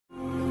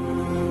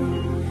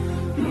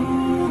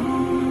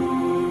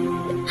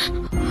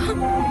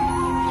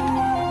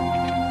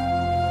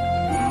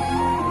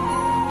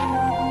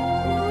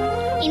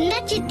இந்த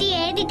சித்தி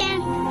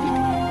எழுதிட்டேன்.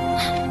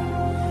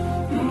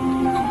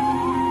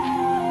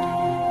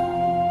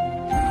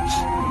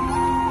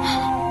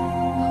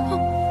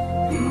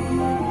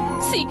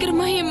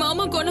 சீக்கிரமா என்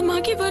மாமா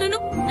குணமாகி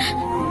வரணும்.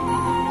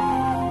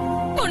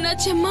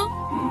 பொன்னாச்சம்மா,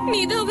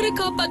 நீதான் அவரை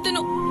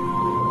காப்பாத்தணும்.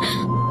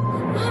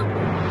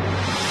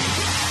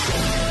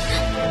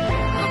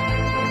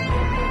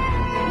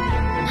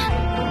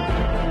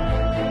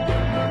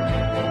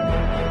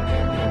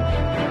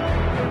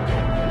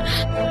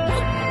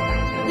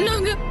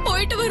 நாங்க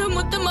போயிட்டு வரோம்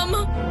முத்து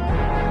மாமா.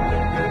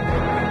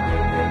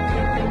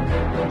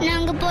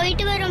 நாங்க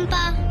போயிட்டு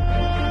வரோம்ப்பா.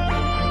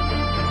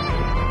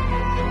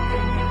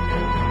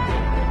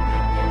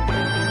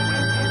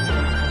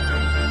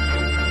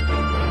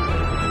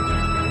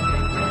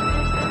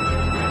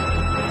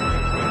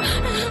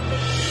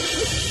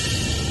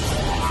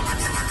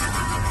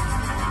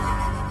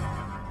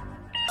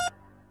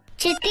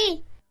 சித்தி,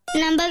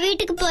 நம்ம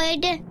வீட்டுக்கு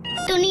போயிட்டு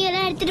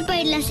துணியெல்லாம் எடுத்துட்டு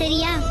போயிடலாம்,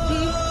 சரியா?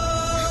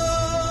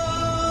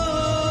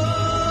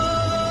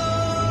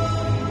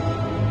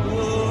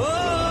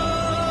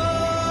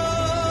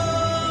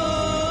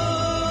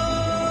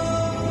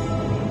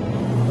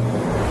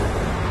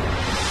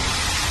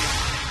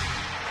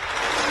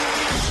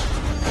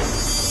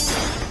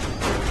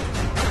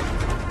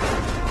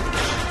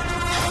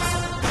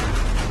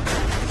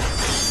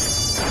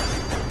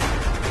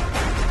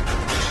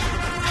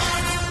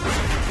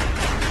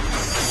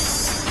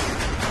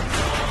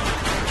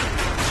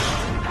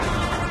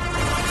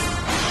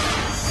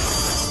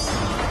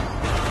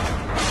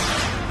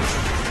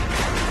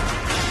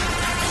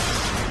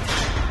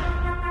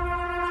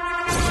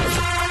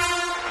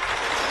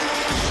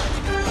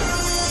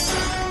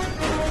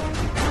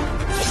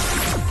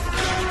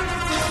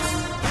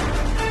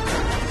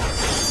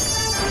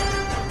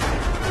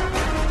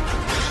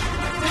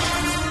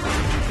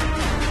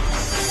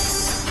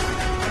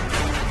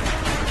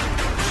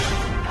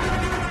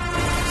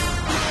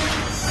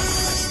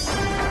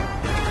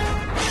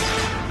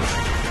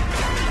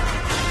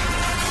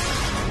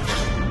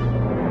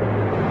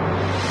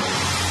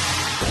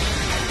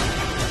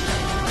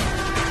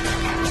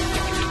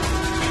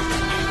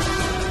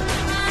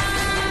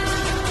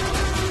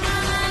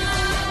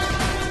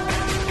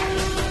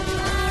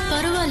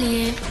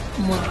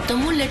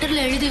 மொத்தமும்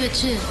லெட்டர்ல எழுதி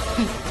வச்சு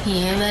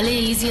என்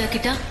வேலையை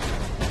ஈஸியாக்கிட்டா.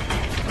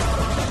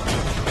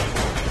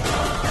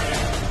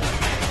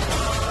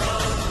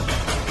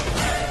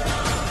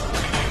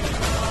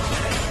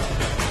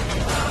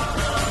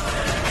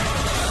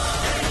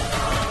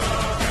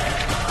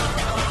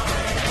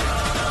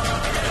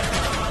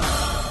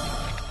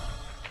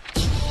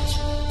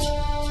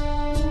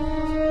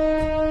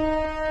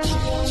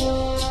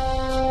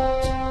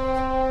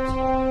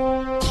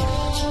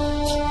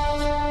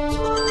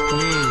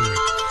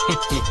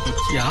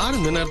 யார்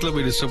இந்த நேரத்துல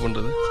போய் டிஸ்டர்ப்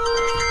பண்றது?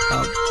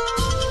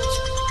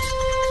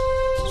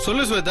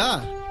 சொல்லு ஸ்வேதா.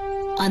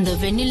 அந்த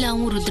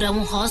வெண்ணிலாவும்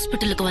ருத்ராவும்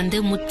ஹாஸ்பிட்டலுக்கு வந்து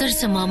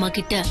முத்தரச மாமா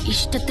கிட்ட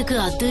இஷ்டத்துக்கு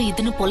அது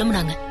இதுன்னு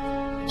புலம்புனாங்க.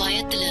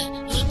 பயத்துல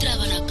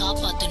ருத்ராவை நான்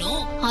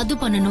காப்பாத்தணும், அது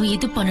பண்ணணும்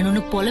இது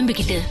பண்ணணும்னு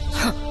புலம்பிக்கிட்டு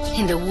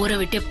இந்த ஊரை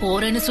விட்டே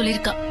போறேன்னு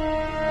சொல்லிருக்கா.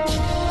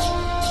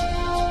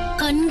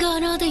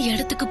 கண்காணாத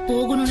இடத்துக்கு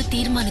போகணும்னு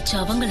தீர்மானிச்ச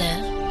அவங்கள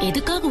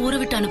எதுக்காக ஊரை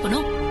விட்டு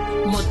அனுப்பணும்?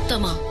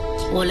 மொத்தமா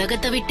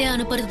உலகத்தை விட்டே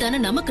அனுப்புறது தானே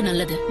நமக்கு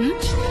நல்லது.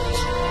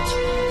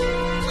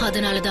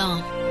 அதனாலதான்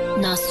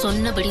நான்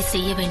சொன்னபடி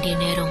செய்ய வேண்டிய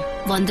நேரம்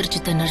வந்துருச்சு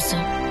தென்னரசு.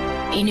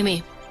 இனிமே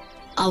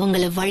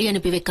அவங்கள வழி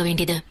அனுப்பி வைக்க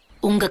வேண்டியது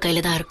உங்க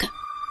கையில தான் இருக்கு.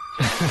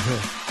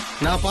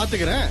 நான்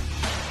பாத்துக்கிறேன்,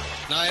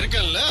 நான்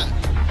இருக்கேன்ல.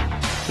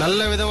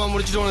 நல்ல விதமா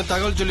முடிச்சுட்டு உனக்கு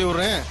தகவல் சொல்லி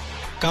விடுறேன்,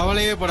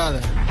 கவலையே படாத.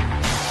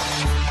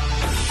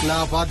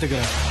 நான்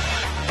பாத்துக்கிறேன்.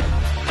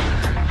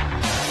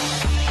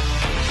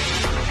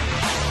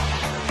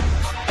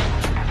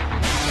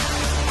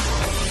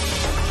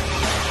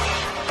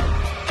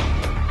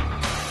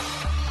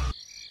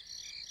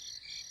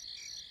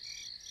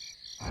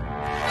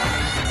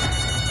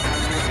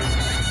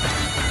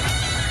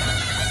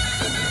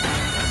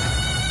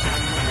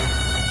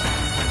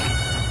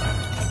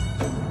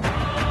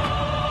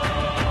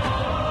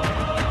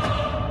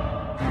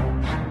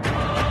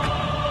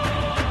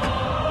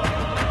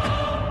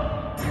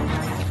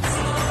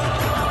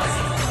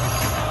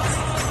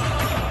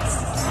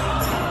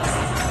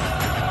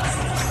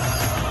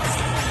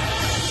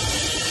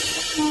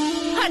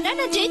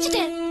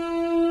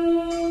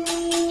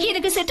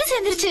 எனக்கு செட்டு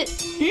சேர்ந்துருச்சு.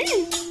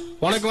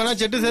 உனக்கு வேணா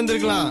செட்டு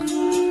சேர்ந்திருக்கலாம்,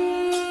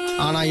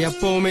 ஆனா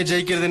எப்பவுமே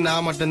ஜெயிக்கிறது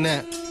நான்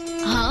மட்டும்தான்.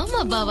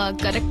 ஆமா பாவா,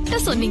 கரெக்டா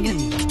சொன்னீங்க.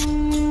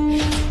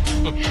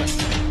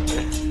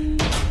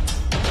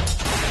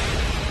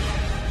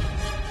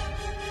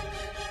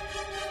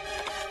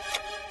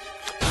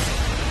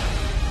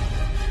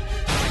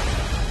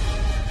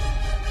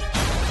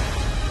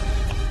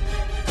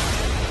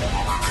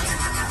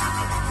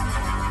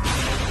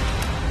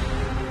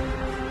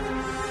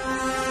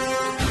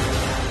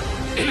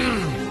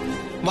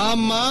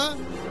 வாம்மா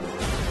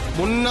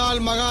முன்னாள்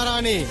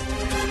மகாராணி.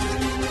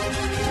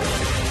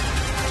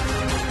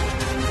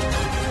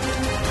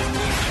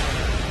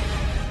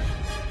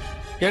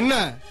 என்ன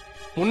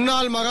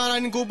முன்னாள்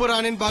மகாராணி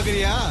கூப்பிடுறானேன்னு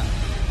பாக்குறியா?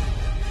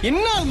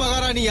 இன்னாள்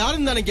மகாராணி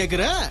யாருன்னு தானே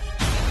கேக்குற?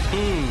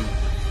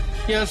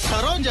 என்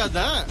சரோஜா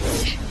தான்.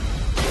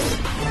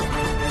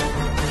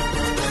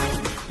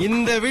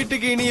 இந்த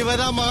வீட்டுக்கு இனி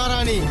இவதான்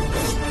மகாராணி.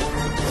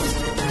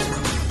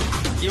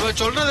 இவ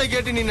சொல்றதை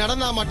கேட்டு நீ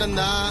நடந்தா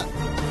மட்டும்தான்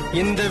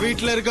இந்த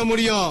வீட்டுல இருக்க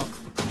முடியும்.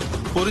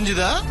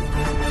 புரிஞ்சுதா?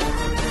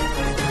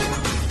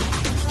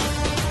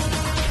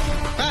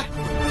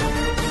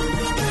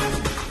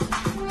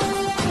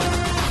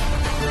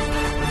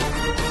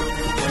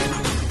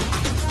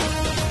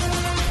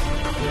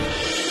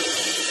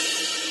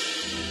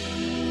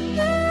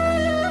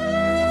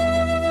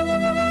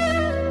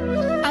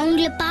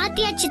 அவங்கள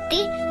பாத்தியா சித்தி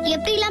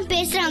எப்படி எல்லாம்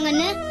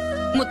பேசுறாங்கன்னு?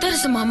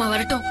 முத்தரசு மாமா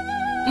வரட்டும்,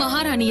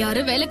 மகாராணி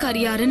யாரு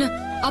வேலைக்காரி யாருன்னு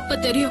அப்ப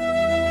தெரியும்.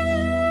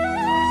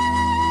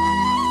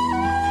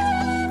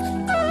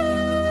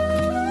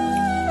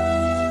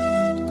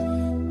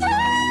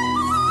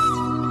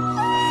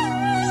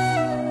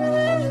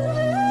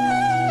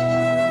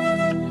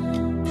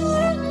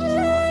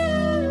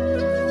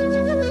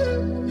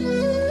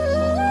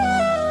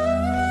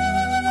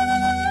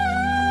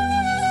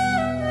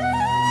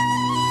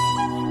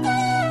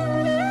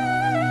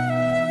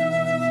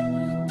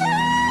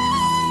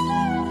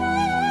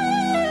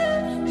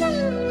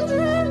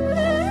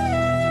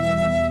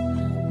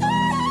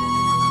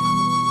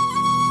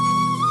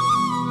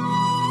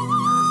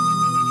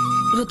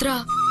 ருத்ரா,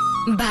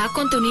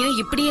 பேக்கும் துணியும்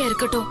இப்படியே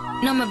இருக்கட்டும்.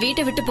 நம்ம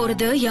வீட்டை விட்டு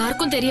போறது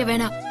யாருக்கும் தெரிய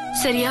வேணாம்,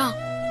 சரியா?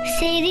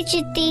 சரி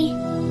சித்தி.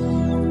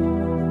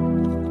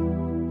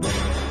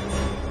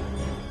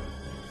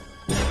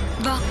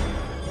 வா.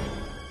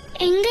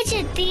 எங்க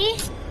சித்தி?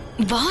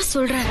 வா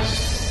சொல்றேன்.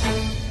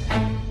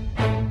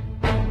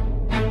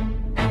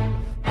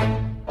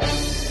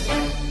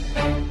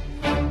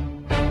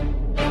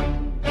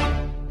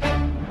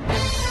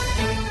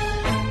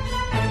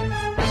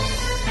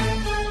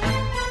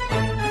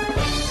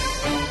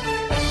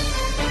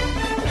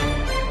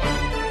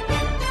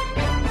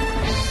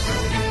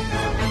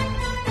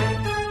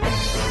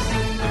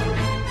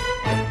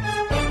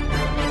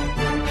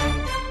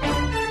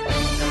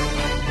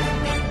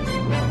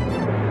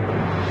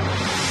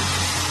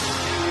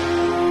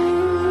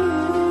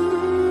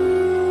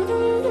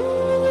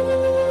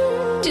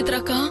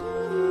 சித்ராக்கா,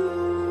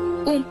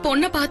 உன்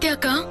பொண்ண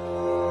பாத்தியாக்கா?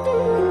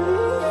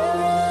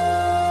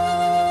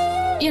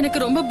 எனக்கு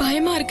ரொம்ப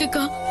பயமா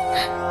இருக்குக்கா.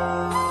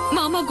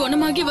 மாமா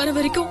குணமாகி வர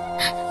வரைக்கும்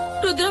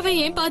ருத்ராவை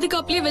ஏன்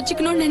பாதுகாப்புலயே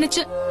வச்சுக்கணும்னு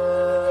நினைச்சேன்.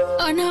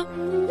 ஆனா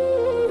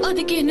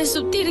அதுக்கு என்ன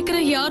சுத்தி இருக்கிற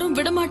யாரும்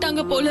விட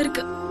மாட்டாங்க போல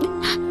இருக்கு.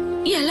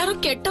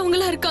 எல்லாரும்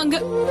கெட்டவங்களா இருக்காங்க.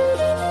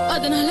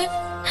 அதனால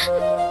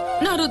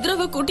நான்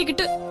ருத்ராவை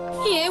கூட்டிக்கிட்டு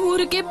என்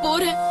ஊருக்கே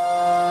போறேன்.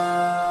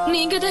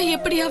 நீங்க தான்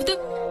எப்படியாவது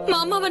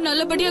மாமாவை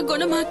நல்லபடியா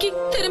குணமாக்கி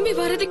திரும்பி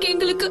வர்றதுக்கு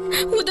எங்களுக்கு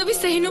உதவி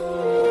செய்யணும்.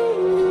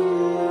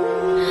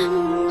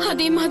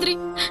 அதே மாதிரி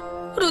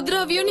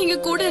ருத்ராவையும் நீங்க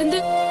கூட இருந்து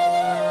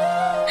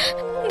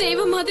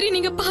தெய்வ மாதிரி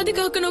நீங்க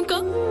பாதுகாக்கணும்க்கா.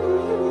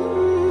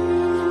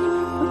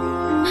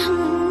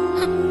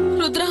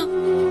 ருத்ரா,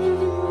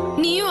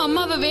 நீயும்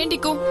அம்மாவை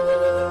வேண்டிக்கோ.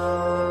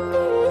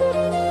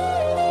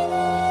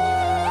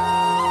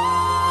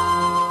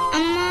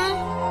 அம்மா,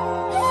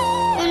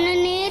 உன்னை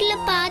நேர்ல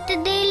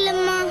பார்த்ததே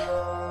இல்லம்மா.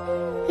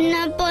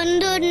 நான்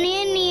பொந்த உடனே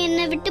நீ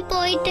என்னை விட்டு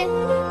போயிட்ட.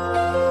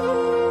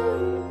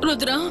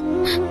 ருத்ரா,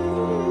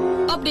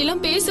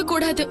 அப்படிலாம்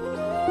பேசக்கூடாது.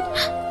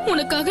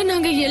 உனக்காக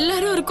நாங்க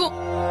எல்லாரும் இருக்கோம்.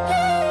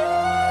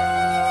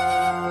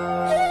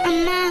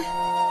 அம்மா,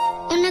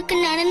 உனக்கு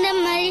நடந்த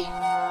மாதிரி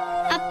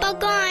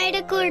அப்பாக்கும்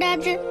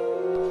ஆயிடக்கூடாது.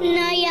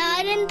 நான்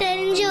யாருன்னு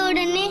தெரிஞ்ச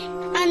உடனே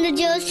அந்த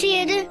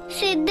ஜோசியர்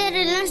சித்தர்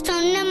எல்லாம்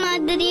சொன்ன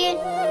மாதிரியே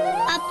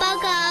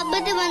அப்பாக்கு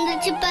ஆபத்து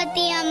வந்துச்சு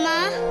பாத்தியாம்மா.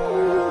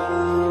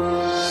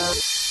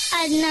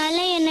 அதனால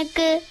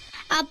எனக்கு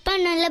அப்பா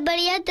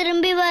நல்லபடியா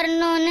திரும்பி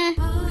வரணும்னு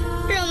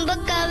ரொம்ப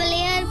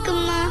கவலையா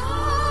இருக்குமா.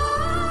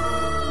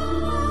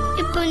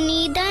 இப்போ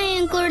நீதான்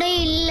என் கூட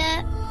இல்ல.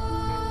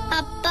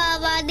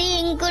 அப்பாவாது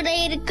என் கூட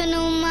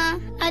இருக்கணுமா.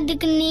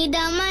 அதுக்கு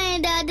நீதாம்மா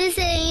ஏதாவது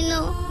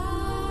செய்யணும்.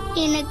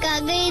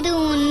 எனக்காக இது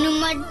ஒண்ணு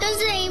மட்டும்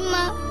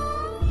செய்யுமா.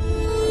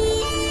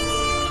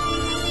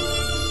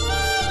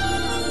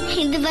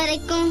 இது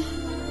வரைக்கும்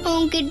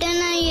உன்கிட்ட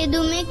நான்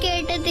எதுவுமே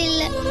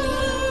கேட்டதில்லை.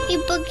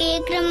 இப்போ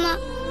கேக்குறம்மா,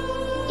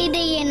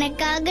 இதை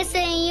எனக்காக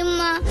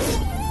செய்யுமா.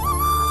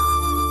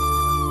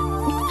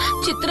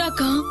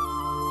 சித்ராக்கா,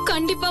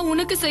 கண்டிப்பா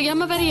உனக்கு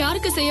செய்யாம வேற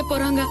யாருக்கு செய்ய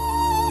போறாங்க?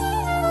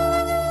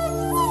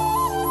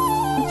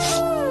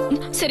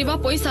 சரி வா,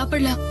 போய்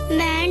சாப்பிடலாம்.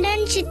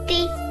 வேண்டாம் சித்தி,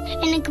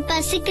 எனக்கு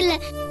பசிக்கல.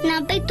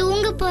 நான் போய்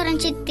தூங்க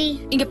போறேன் சித்தி.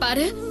 இங்க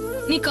பாரு,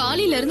 நீ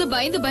காலையில இருந்து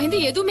பயந்து பயந்து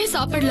எதுவுமே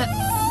சாப்பிடல.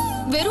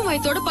 வெறும்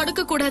வயித்தோட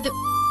படுக்க கூடாது.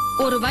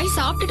 ஒரு வாய்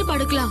சாப்பிட்டுட்டு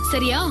படுக்கலாம்,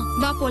 சரியா?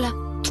 வா போலாம்,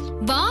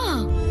 வா.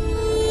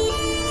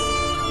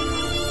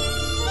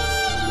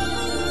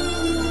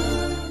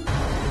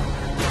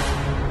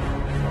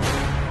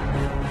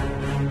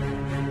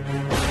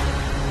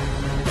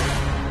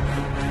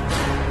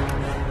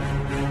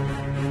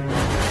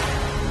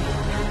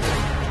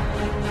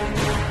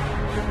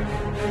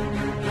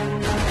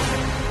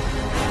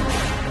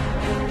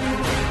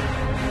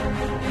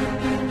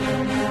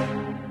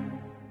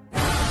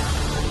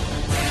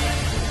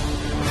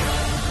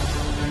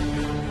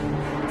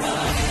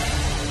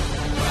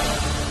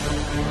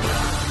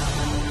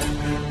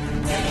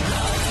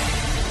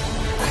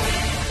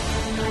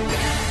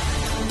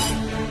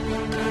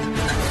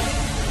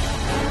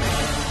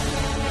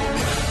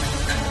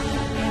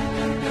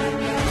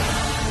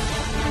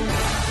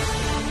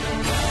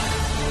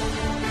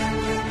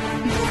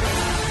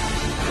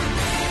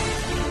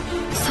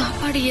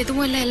 சாப்பாடு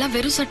எதுவும் இல்ல, எல்லாம்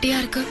வெறும் சட்டியா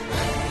இருக்கு.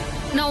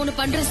 நான் உனக்கு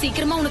பண்ற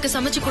சீக்கிரமா உனக்கு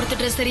சமைச்சு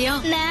கொடுத்துடுறேன், சரியா?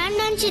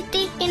 வேண்டாம்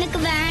சித்தி,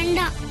 எனக்கு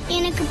வேண்டாம்,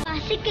 எனக்கு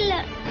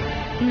பசிக்கல.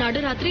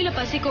 நடு ராத்திரியில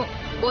பசிக்கும்,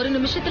 ஒரு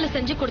நிமிஷத்துல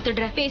செஞ்சு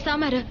கொடுத்துடுறேன்,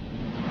 பேசாம இரு.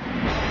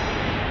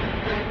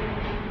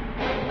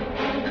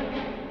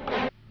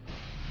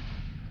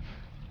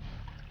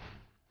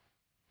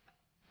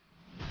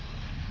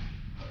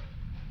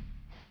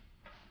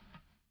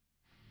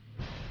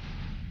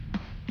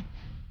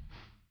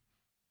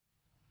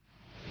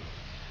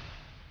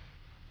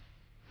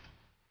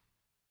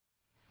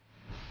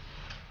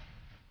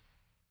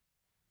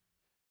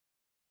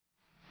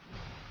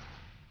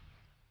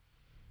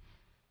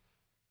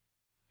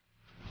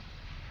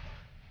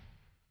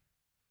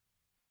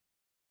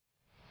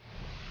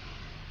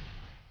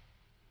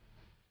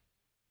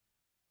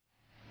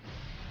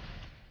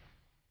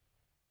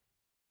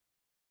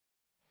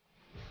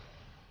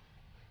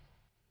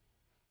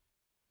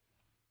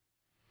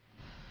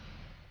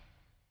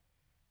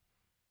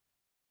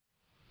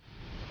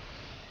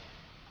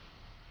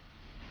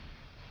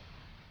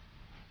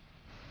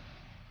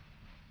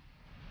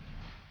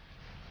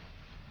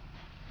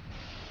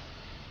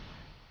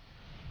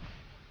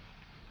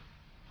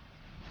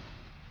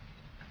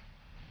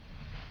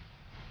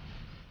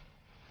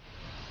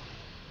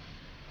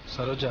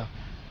 சரோஜா.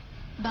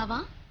 பாவா,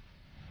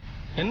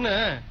 என்ன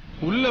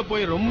உள்ள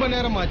போய் ரொம்ப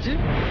நேரம் ஆச்சு?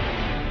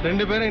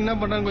 ரெண்டு பேரும் என்ன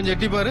பண்றாங்க கொஞ்சம்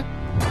எட்டி பாரு.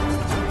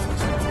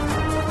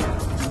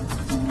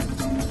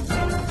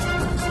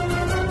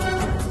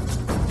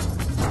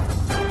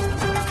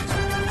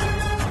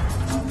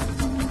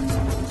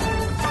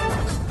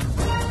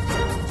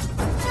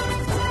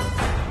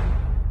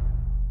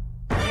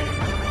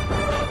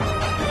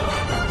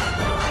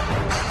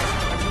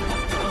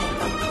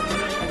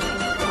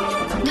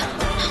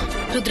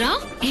 ருத்ரா,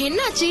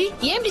 என்னாச்சு?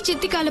 ஏன் இப்படி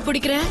சித்தி கால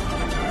பிடிக்கிற?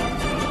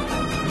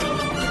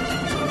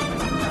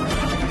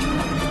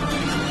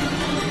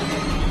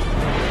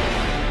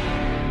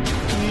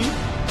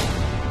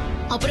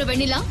 அப்புறம்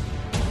வெண்ணிலா,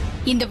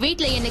 இந்த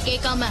வீட்ல என்ன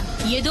கேட்காம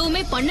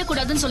எதுவுமே பண்ண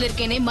கூடாதுன்னு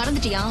சொல்லிருக்கேனே,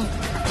 மறந்துட்டியா?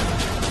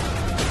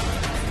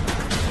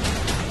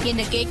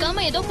 என்ன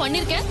கேட்காம ஏதோ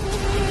பண்ணிருக்க.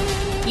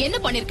 என்ன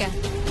பண்ணிருக்க?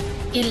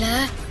 இல்ல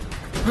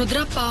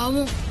ருத்ரா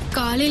பாவம்,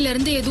 காலையில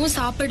இருந்து எதுவும்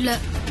சாப்பிடல,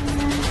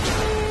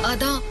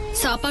 அதான்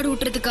சாப்பாடு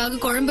ஊட்டுறதுக்காக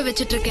குழம்பு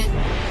வச்சிட்டு இருக்கேன்.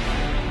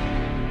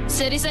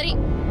 சரி சரி,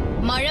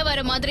 மழை வர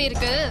மாதிரி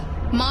இருக்கு,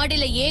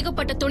 மாடியில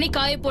ஏகப்பட்ட துணி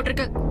காய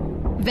போட்டிருக்கு.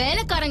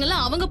 வேலைக்காரங்க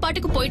எல்லாம் அவங்க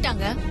பாட்டுக்கு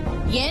போயிட்டாங்க,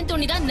 ஏன்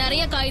துணிதான்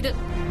நிறைய காயுது.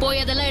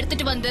 போய் அதெல்லாம்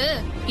எடுத்துட்டு வந்து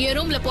என்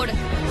ரூம்ல போடு.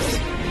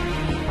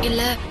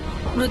 இல்ல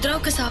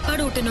ருத்ராவுக்கு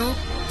சாப்பாடு ஊட்டணும்,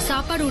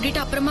 சாப்பாடு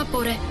ஊட்டிட்டு அப்புறமா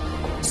போறேன்.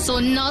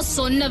 சொன்னா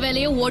சொன்ன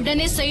வேலைய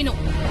உடனே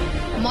செய்யணும்.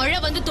 மழை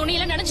வந்து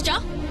துணியெல்லாம் நனைஞ்சிட்டா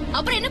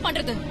அப்புறம் என்ன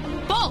பண்றது?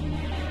 போ,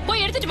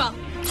 போய் எடுத்துட்டு வா.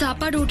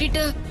 சாப்பாடு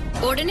ஊட்டிட்டு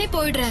உடனே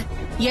போயிடுறேன்.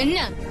 என்ன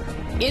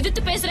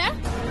எதிர்த்து பேசுற?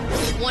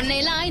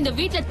 உன்னையெல்லாம் இந்த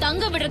வீட்ல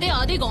தங்க விடுறதே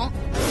அதிகம்,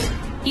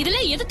 இதுல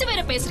எதிர்த்து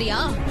வேற பேசுறியா?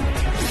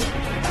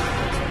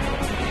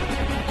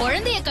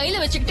 குழந்தைய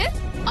கையில வச்சுக்கிட்டு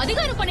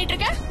அதிகாரம் பண்ணிட்டு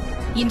இருக்க.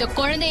 இந்த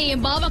குழந்தைய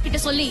என் பாபா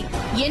கிட்ட சொல்லி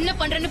என்ன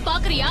பண்றேன்னு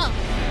பாக்குறியா?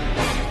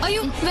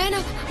 ஐயோ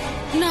வேணாம்,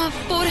 நான்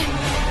போறேன்.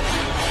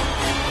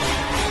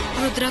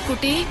 ருத்ரா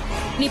குட்டி,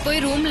 நீ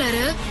போய் ரூம்ல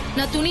இரு,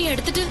 நான் துணி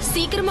எடுத்துட்டு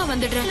சீக்கிரமா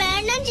வந்துடுறேன்.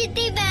 வேண்டாம்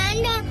சித்தி,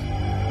 வேண்டாம்,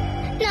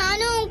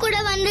 நானும் உன் கூட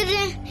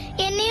வந்துடுறேன்.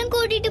 என்னையும்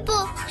கூட்டிட்டு போ.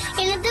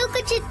 என்ன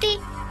தூக்கு சித்தி,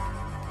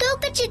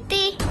 தூக்கு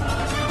சித்தி.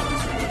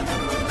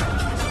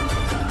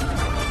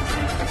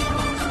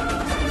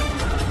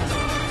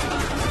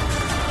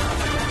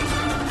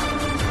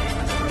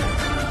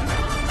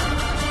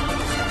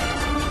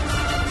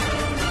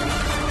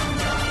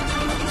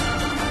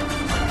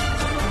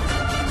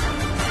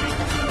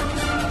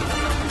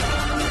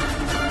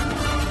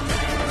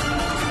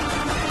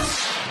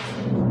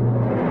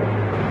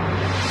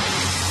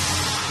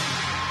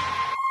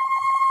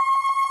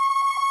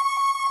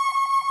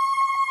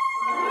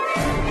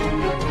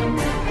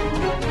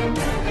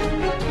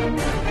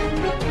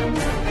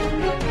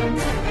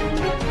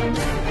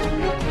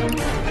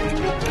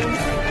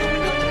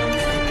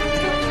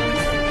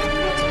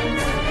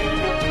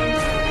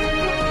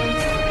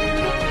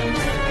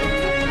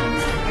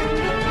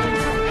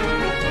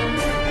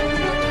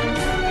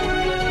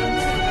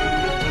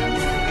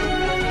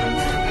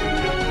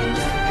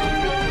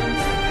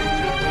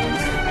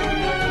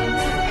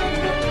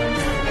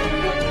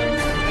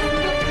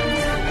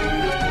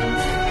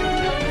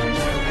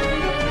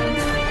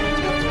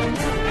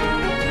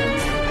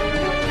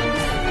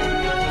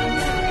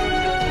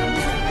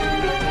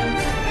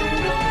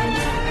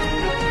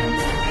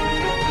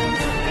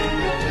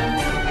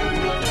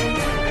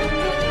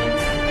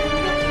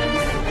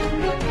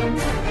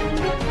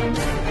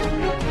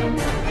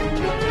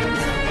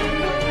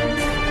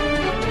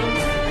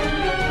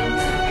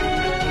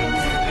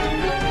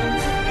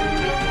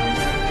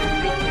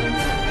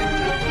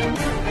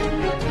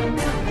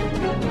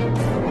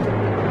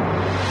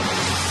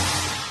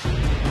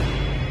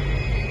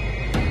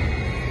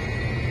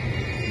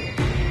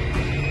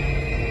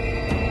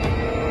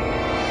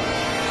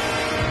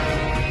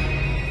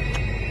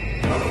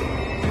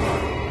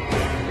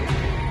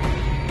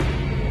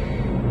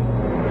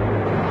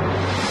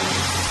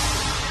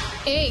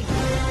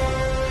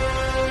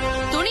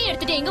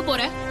 எங்க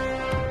போற?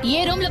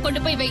 ஏன் ரூம்ல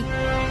கொண்டு போய் வை.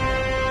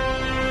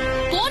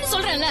 போன்னு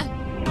சொல்றேன்ல.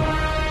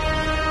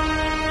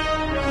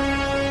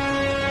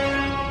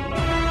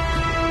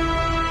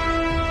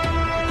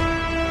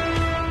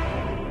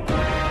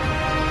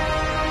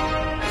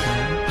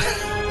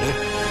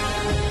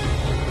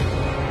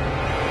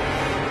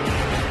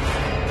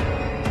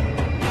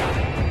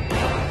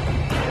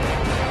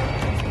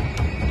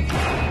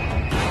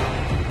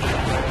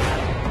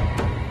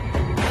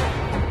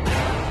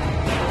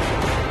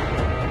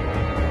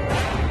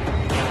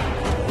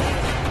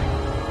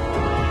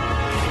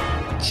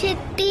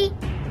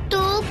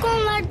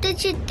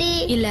 சித்தி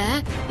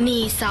இல்ல,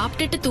 நீ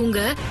சாப்பிட்டுட்டு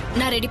தூங்க,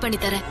 நான் ரெடி பண்ணி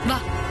தரேன். வா.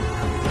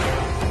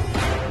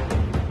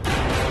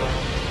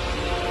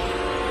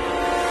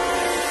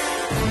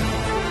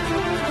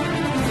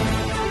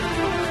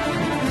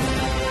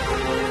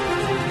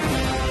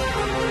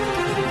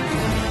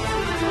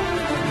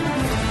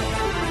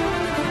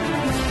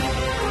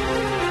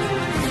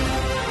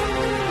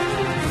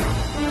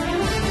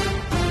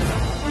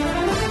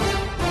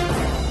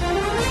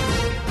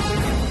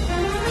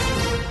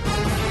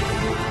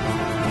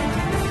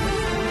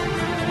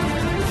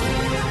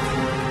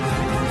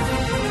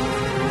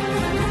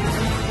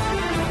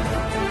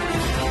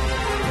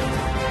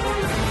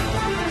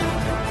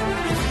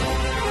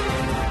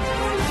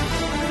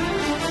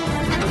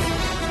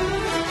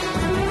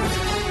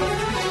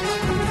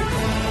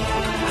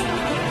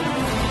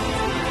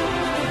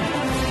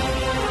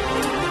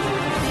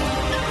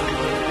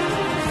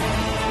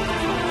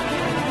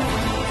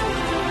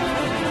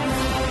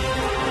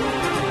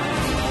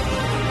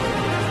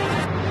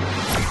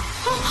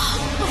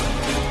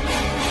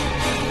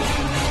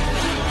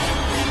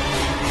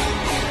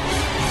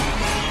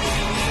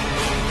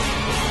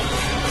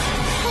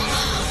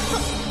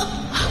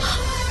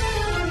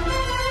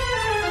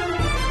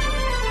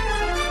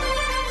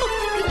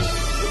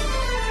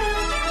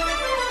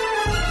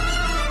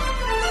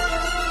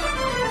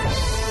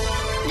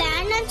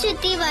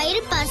 சித்தி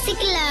வயிறு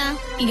பசிக்கல.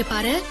 இங்க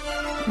பாரு,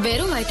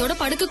 வெறும் வயித்தோட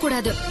படுக்க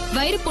கூடாது.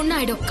 வயிறு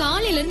புண்ணாயிடும்.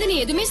 காலையில இருந்து நீ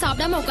எதுவுமே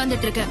சாப்பிடாம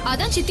உட்கார்ந்துட்டு இருக்க.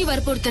 அதான் சித்தி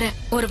வற்புறுத்துறேன்.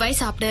 ஒரு வாய்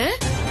சாப்பிடு.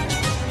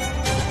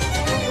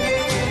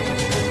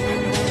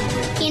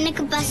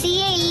 எனக்கு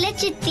பசியே இல்ல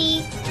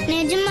சித்தி.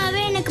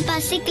 நிஜமாவே எனக்கு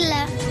பசிக்கல.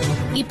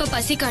 இப்ப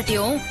பசி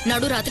காட்டியும்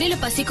நடுராத்திரியில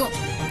பசிக்கும்.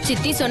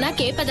 சித்தி சொன்னா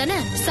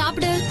கேப்பதானே?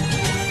 சாப்பிடு.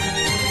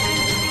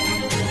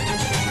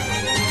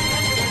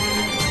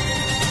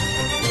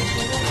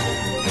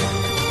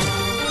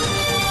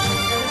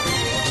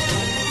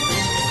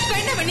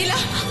 வெண்ணிலா,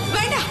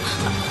 வேண்டாம்,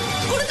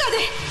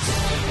 கொடுக்காதே.